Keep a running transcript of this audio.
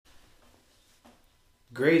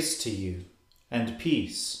Grace to you, and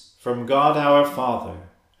peace from God our Father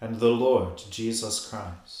and the Lord Jesus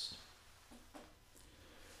Christ.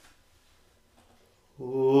 O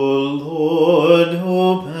Lord,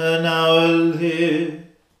 open our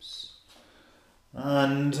lips,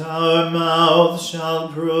 and our mouth shall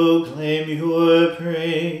proclaim your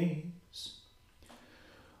praise.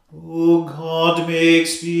 O God, make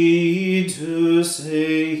speed to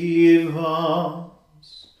save us.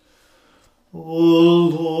 O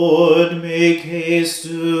Lord, make haste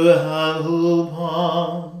to help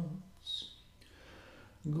us.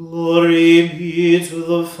 Glory be to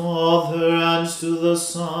the Father, and to the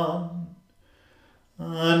Son,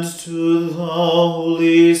 and to the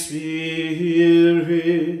Holy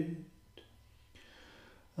Spirit,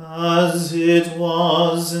 as it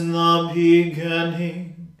was in the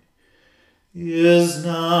beginning, is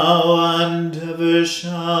now, and ever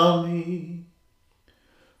shall be,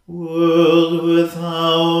 world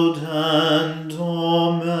without end.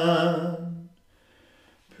 Amen.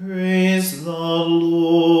 Praise the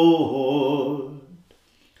Lord.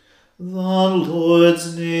 The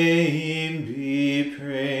Lord's name be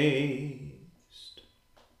praised.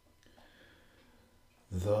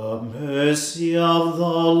 The mercy of the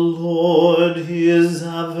Lord is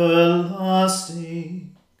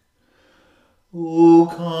everlasting. O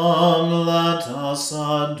come, let us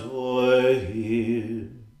adore him.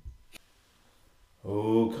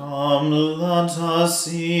 O come, let us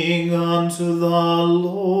sing unto the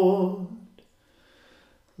Lord.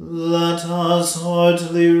 Let us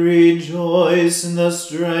heartily rejoice in the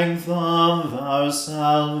strength of our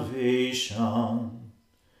salvation.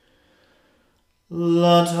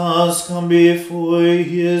 Let us come before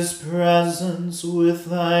his presence with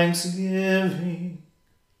thanksgiving,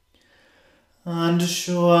 and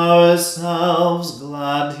show ourselves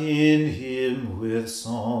glad in him with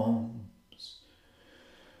songs.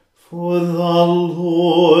 For the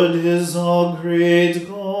Lord is a great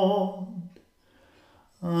God,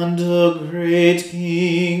 and a great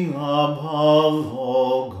King above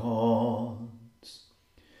all gods.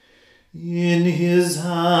 In his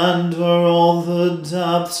hand are all the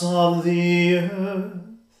depths of the earth,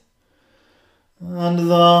 and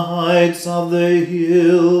the heights of the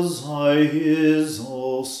hills are his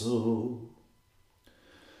also.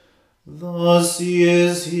 The sea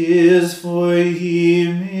is his, for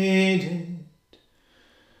he made it,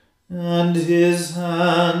 and his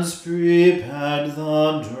hands prepared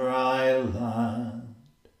the dry land.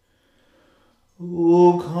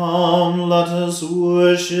 O come, let us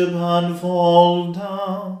worship and fall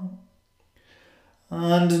down,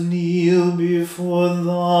 and kneel before the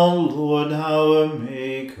Lord our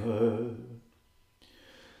Maker.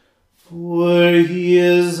 For he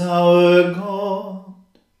is our God,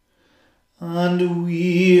 and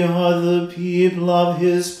we are the people of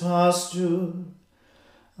his pasture,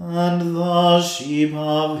 and the sheep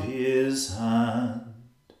of his hand.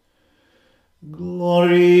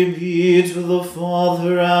 Glory be to the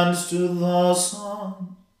Father, and to the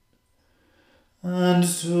Son, and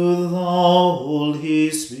to the Holy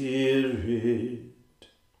Spirit,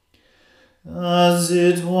 as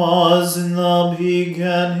it was in the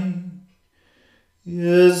beginning,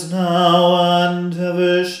 is now, and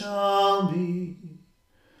ever shall be,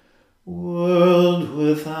 world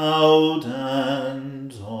without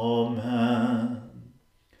end. Amen.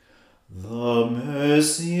 The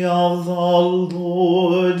mercy of the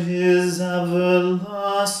Lord is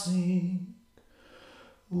everlasting.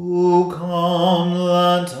 O come,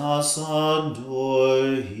 let us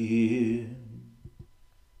adore him.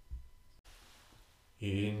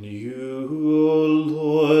 In you, O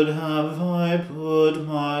Lord, have I put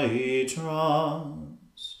my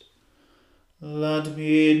trust. Let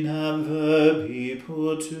me never be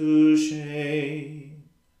put to shame.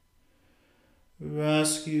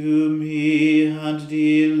 Rescue me and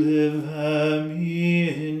deliver me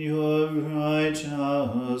in your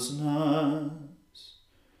righteousness.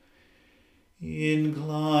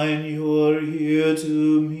 Incline your ear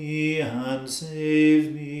to me and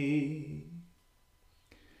save me.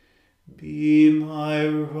 Be my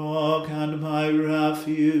rock and my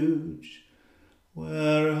refuge,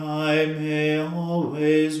 where I may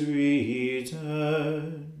always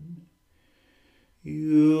return.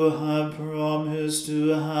 You have promised to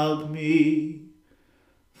help me,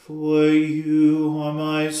 for you are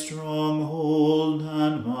my stronghold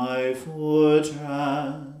and my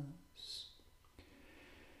fortress.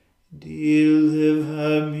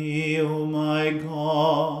 Deliver me, O my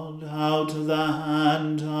God, out of the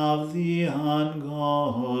hand of the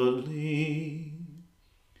ungodly.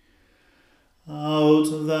 out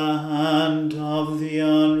of the hand of the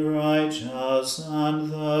unrighteous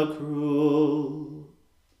and the cruel.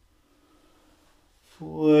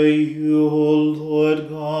 For you, O Lord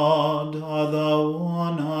God, are the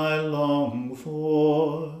one I long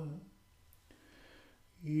for.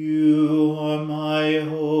 You are my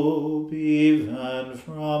hope even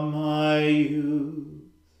from my youth.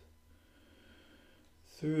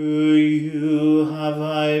 Through you have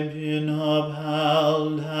I been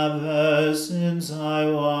upheld ever since I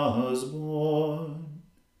was born.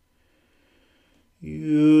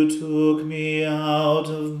 You took me out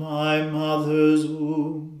of my mother's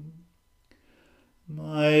womb.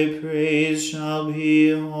 My praise shall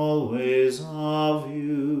be always of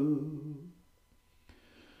you.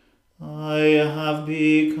 I have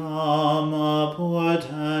become a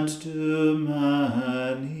portent to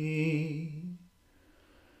many.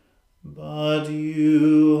 But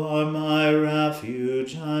you are my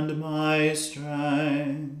refuge and my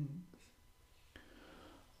strength.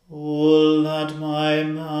 Oh, let my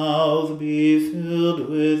mouth be filled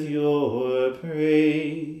with your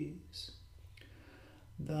praise,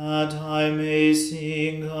 that I may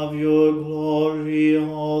sing of your glory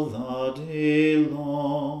all the day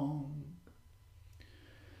long.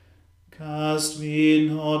 Cast me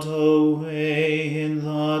not away in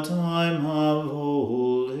the time of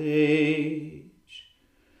old age.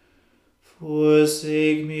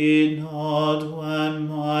 Forsake me not when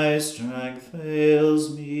my strength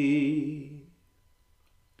fails me.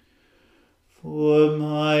 For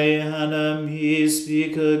my enemies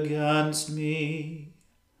speak against me,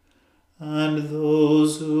 and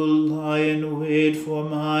those who lie in wait for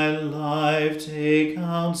my life take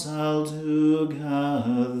counsel together.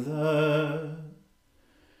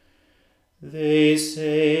 They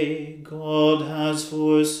say, God has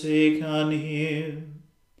forsaken him.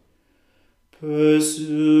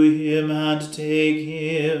 Pursue him and take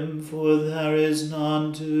him, for there is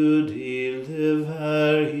none to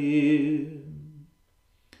deliver him.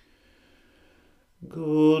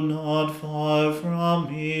 Go not far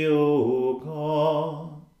from me, O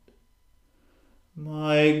God.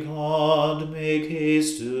 My God, make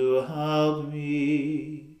haste to help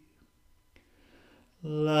me.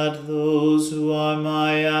 Let those who are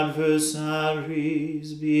my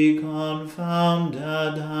adversaries be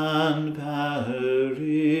confounded and perish.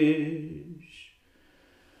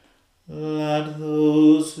 Let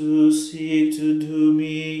those who seek to do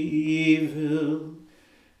me evil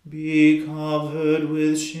be covered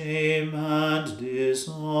with shame and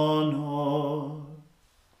dishonor.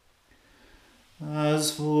 As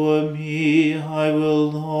for me, I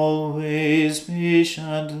will always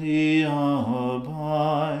patiently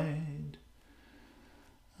abide,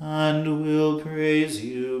 and will praise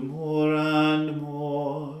you more and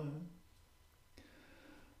more.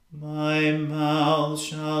 My mouth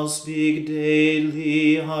shall speak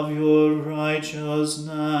daily of your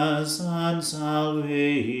righteousness and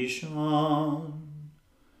salvation.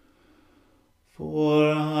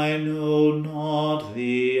 For I know not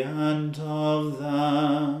the end of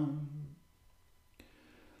them.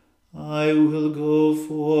 I will go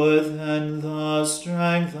forth in the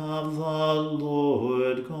strength of the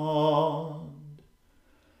Lord God,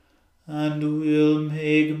 and will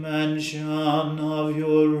make mention of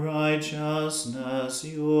your righteousness,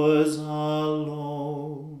 yours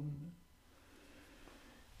alone.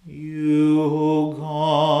 You, O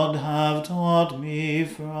God, have taught me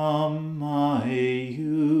from my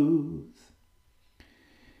youth.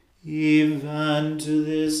 Even to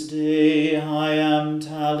this day I am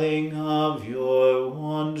telling of your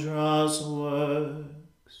wondrous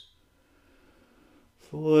works.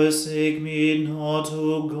 Forsake me not,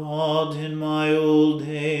 O God, in my old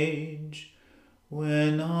age,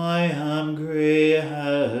 when I am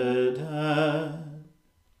gray-headed,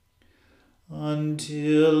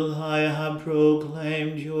 until I have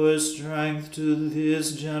proclaimed your strength to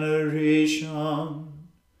this generation,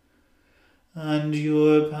 and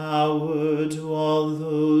your power to all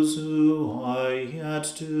those who are yet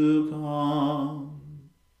to come.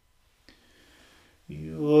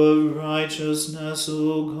 Your righteousness,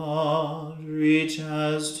 O God,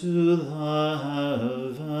 reaches to the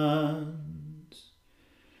heavens.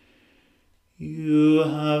 You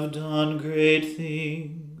have done great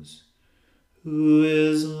things. Who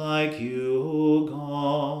is like you, O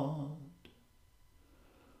God?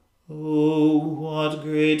 Oh, what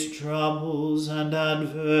great troubles and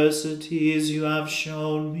adversities you have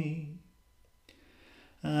shown me,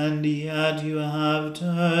 and yet you have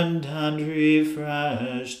turned and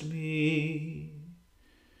refreshed me.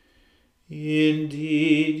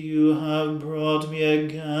 Indeed, you have brought me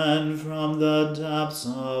again from the depths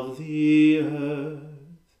of the earth.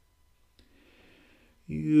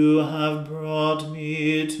 You have brought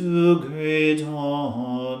me to great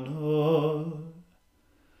honor,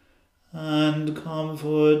 and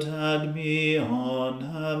comforted me on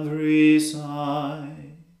every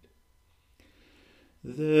side.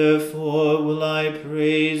 Therefore will I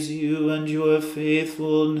praise you and your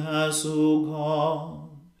faithfulness, O God,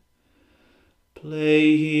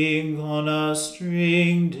 playing on a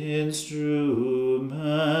stringed instrument.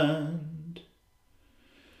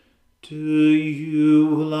 To you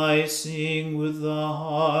will I sing with the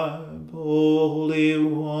harp, O Holy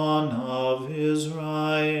One of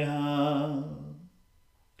Israel.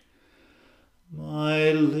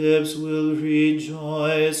 My lips will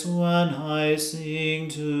rejoice when I sing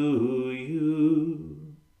to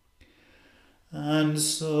you, and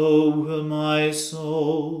so will my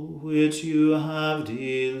soul which you have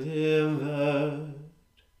delivered.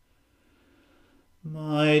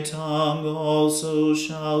 My tongue also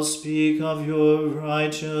shall speak of your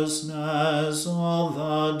righteousness all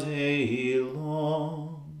the day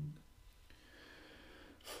long.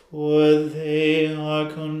 For they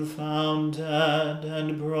are confounded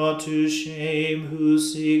and brought to shame who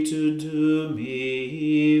seek to do me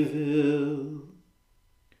evil.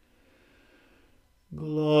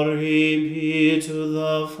 Glory be to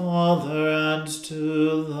the Father and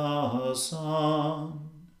to the Son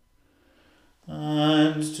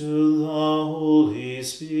and to the Holy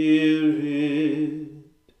Spirit,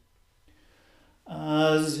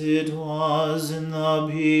 as it was in the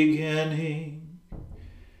beginning,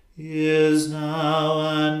 is now,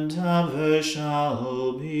 and ever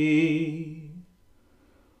shall be,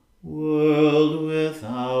 world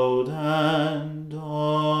without end.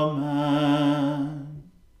 Amen.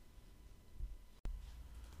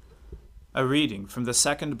 A reading from the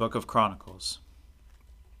second book of Chronicles.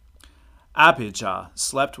 Abijah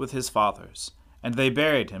slept with his fathers, and they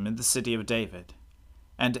buried him in the city of David.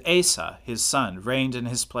 And Asa his son reigned in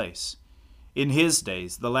his place. In his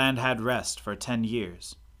days the land had rest for 10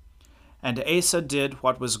 years. And Asa did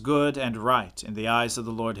what was good and right in the eyes of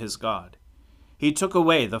the Lord his God. He took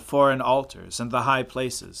away the foreign altars and the high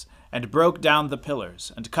places, and broke down the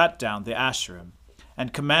pillars, and cut down the Asherim,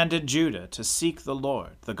 and commanded Judah to seek the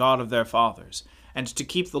Lord, the God of their fathers, and to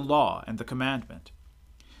keep the law and the commandment.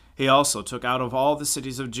 He also took out of all the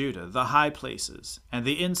cities of Judah the high places and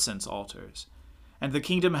the incense altars, and the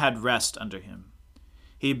kingdom had rest under him.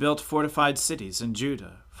 He built fortified cities in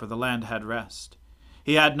Judah, for the land had rest.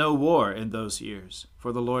 He had no war in those years,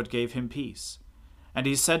 for the Lord gave him peace. And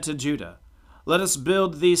he said to Judah, Let us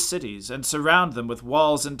build these cities, and surround them with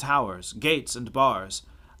walls and towers, gates and bars.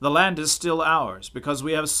 The land is still ours, because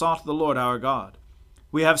we have sought the Lord our God.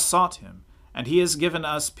 We have sought him, and he has given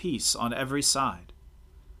us peace on every side.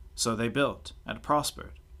 So they built and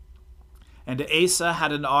prospered. And Asa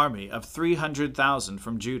had an army of 300,000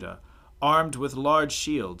 from Judah, armed with large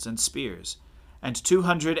shields and spears, and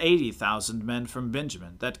 280,000 men from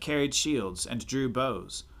Benjamin that carried shields and drew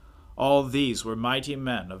bows. All these were mighty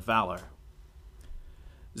men of valor.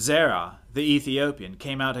 Zerah the Ethiopian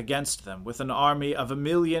came out against them with an army of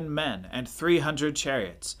 1,000,000 men and 300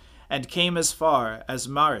 chariots, and came as far as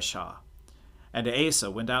Mareshah. And Asa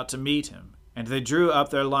went out to meet him, and they drew up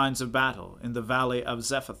their lines of battle in the valley of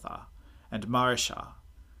Zephathah and Mareshah.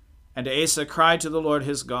 And Asa cried to the Lord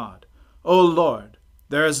his God, O Lord,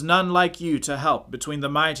 there is none like you to help between the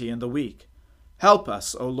mighty and the weak. Help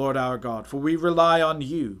us, O Lord our God, for we rely on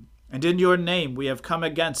you, and in your name we have come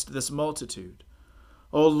against this multitude.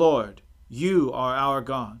 O Lord, you are our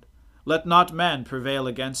God. Let not man prevail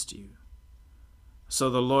against you. So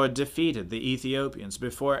the Lord defeated the Ethiopians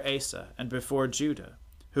before Asa and before Judah,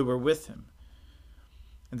 who were with him.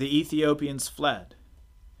 And the Ethiopians fled.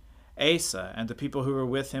 Asa and the people who were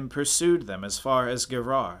with him pursued them as far as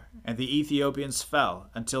Gerar, and the Ethiopians fell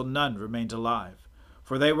until none remained alive,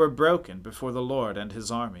 for they were broken before the Lord and his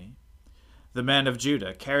army. The men of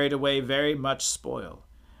Judah carried away very much spoil,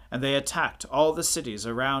 and they attacked all the cities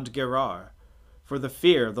around Gerar, for the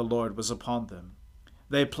fear of the Lord was upon them.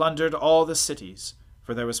 They plundered all the cities,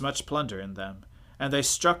 for there was much plunder in them, and they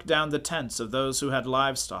struck down the tents of those who had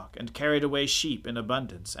livestock, and carried away sheep in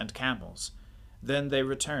abundance, and camels. Then they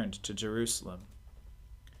returned to Jerusalem.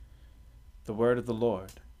 The word of the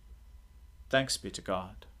Lord. Thanks be to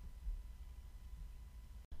God.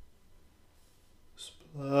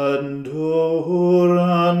 Splendor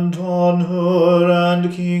and honor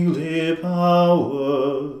and kingly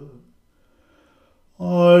power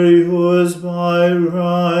are yours by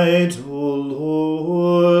right, O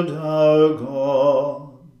Lord our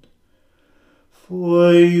God.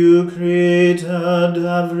 you created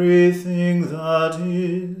everything that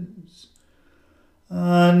is,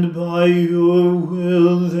 and by your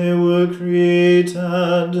will they were created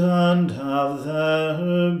and have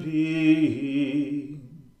their being.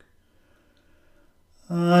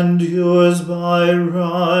 And yours by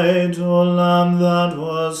right, O Lamb that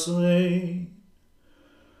was slain,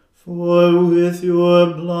 for with your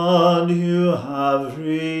blood you have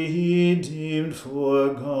redeemed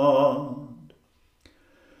for God,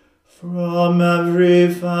 from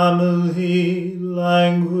every family,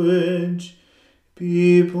 language,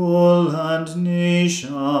 people, and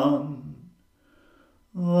nation,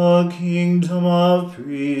 a kingdom of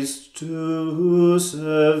priests to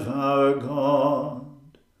serve our God.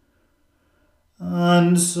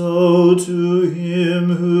 And so to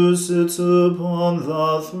him who sits upon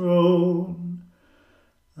the throne,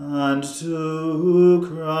 and to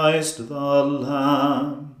Christ the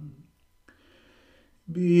Lamb,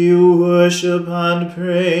 be worship and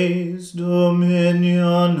praise,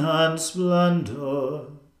 dominion and splendor,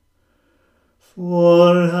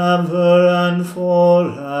 forever and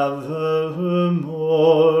forevermore.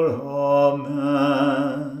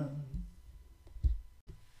 Amen.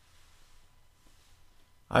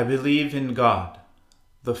 I believe in God,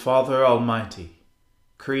 the Father Almighty,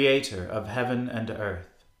 creator of heaven and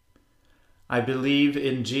earth. I believe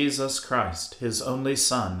in Jesus Christ, his only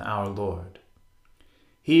Son, our Lord.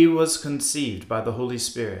 He was conceived by the Holy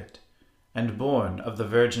Spirit and born of the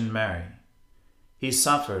Virgin Mary. He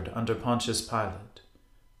suffered under Pontius Pilate,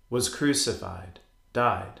 was crucified,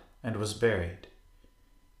 died, and was buried.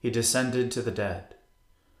 He descended to the dead.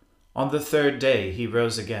 On the third day he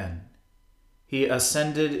rose again. He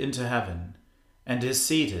ascended into heaven and is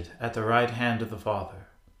seated at the right hand of the Father.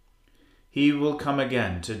 He will come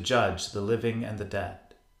again to judge the living and the dead.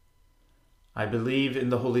 I believe in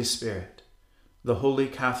the Holy Spirit, the Holy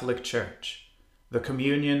Catholic Church, the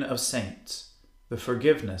communion of saints, the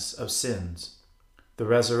forgiveness of sins, the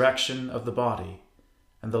resurrection of the body,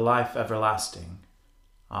 and the life everlasting.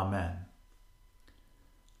 Amen.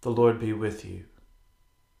 The Lord be with you.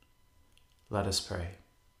 Let us pray.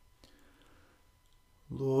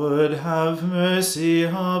 Lord, have mercy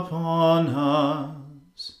upon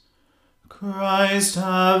us. Christ,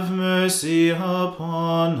 have mercy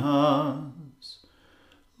upon us.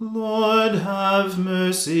 Lord, have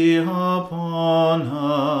mercy upon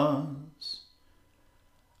us.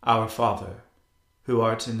 Our Father, who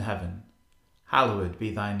art in heaven, hallowed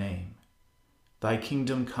be thy name. Thy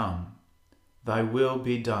kingdom come, thy will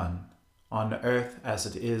be done, on earth as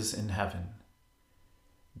it is in heaven.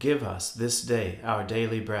 Give us this day our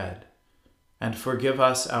daily bread, and forgive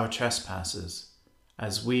us our trespasses,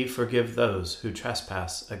 as we forgive those who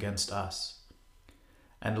trespass against us.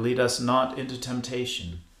 And lead us not into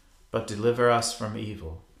temptation, but deliver us from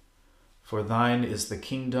evil. For thine is the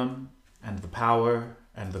kingdom, and the power,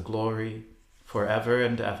 and the glory, forever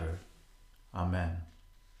and ever. Amen.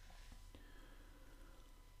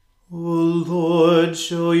 O Lord,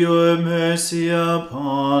 show your mercy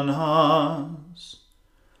upon us,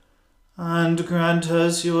 and grant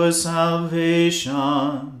us your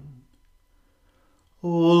salvation. O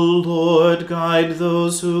Lord, guide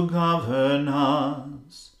those who govern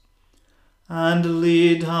us, and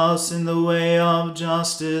lead us in the way of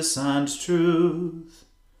justice and truth.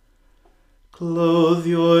 Clothe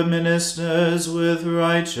your ministers with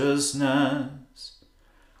righteousness,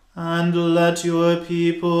 and let your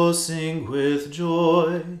people sing with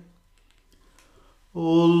joy.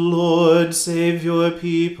 O Lord, save your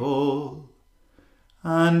people,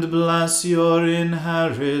 and bless your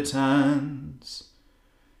inheritance.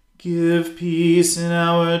 Give peace in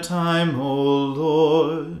our time, O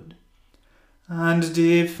Lord, and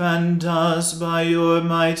defend us by your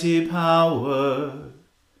mighty power.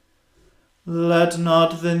 Let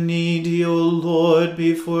not the needy, O Lord,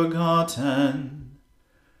 be forgotten,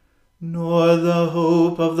 nor the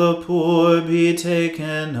hope of the poor be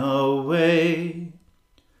taken away.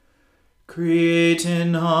 Create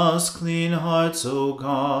in us clean hearts, O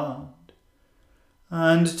God,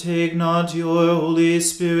 and take not your Holy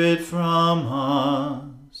Spirit from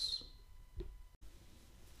us.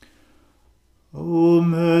 O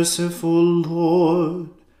merciful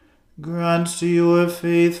Lord, grant to your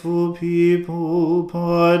faithful people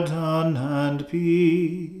pardon and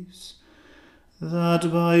peace, that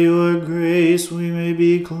by your grace we may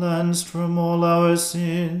be cleansed from all our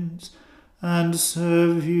sins and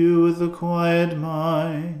serve you with a quiet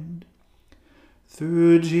mind.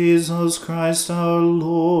 Through Jesus Christ our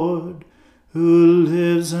Lord, who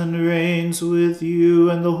lives and reigns with you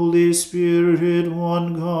and the Holy Spirit,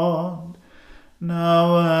 one God,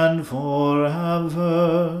 now and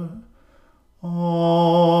forever.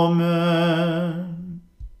 Amen.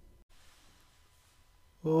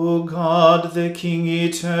 O God, the King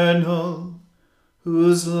eternal,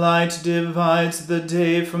 whose light divides the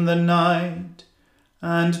day from the night,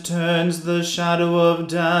 and turns the shadow of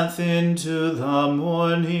death into the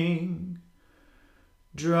morning,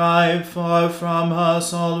 drive far from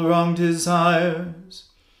us all wrong desires.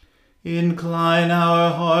 Incline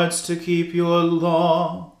our hearts to keep your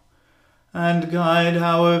law, and guide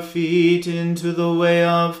our feet into the way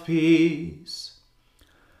of peace,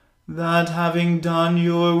 that having done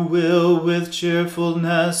your will with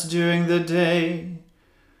cheerfulness during the day,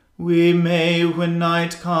 we may, when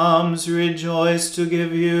night comes, rejoice to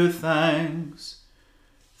give you thanks.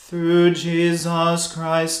 Through Jesus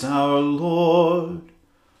Christ our Lord.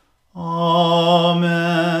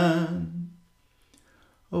 Amen.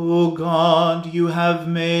 O God, you have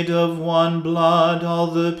made of one blood all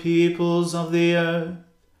the peoples of the earth,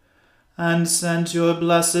 and sent your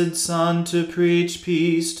blessed Son to preach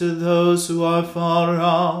peace to those who are far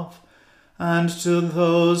off, and to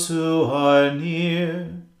those who are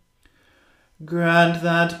near. Grant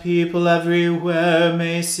that people everywhere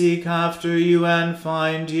may seek after you and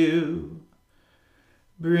find you.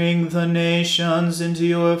 Bring the nations into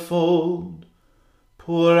your fold.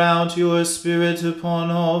 Pour out your Spirit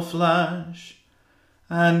upon all flesh,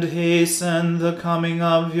 and hasten the coming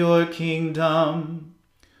of your kingdom.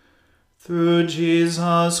 Through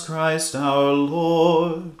Jesus Christ our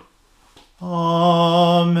Lord.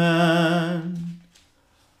 Amen.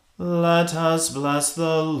 Let us bless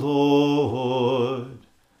the Lord.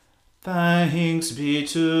 Thanks be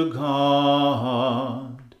to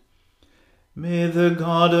God. May the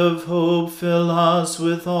God of hope fill us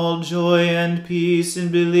with all joy and peace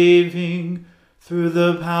in believing, through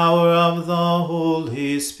the power of the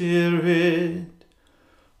Holy Spirit.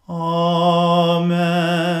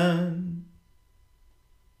 Amen.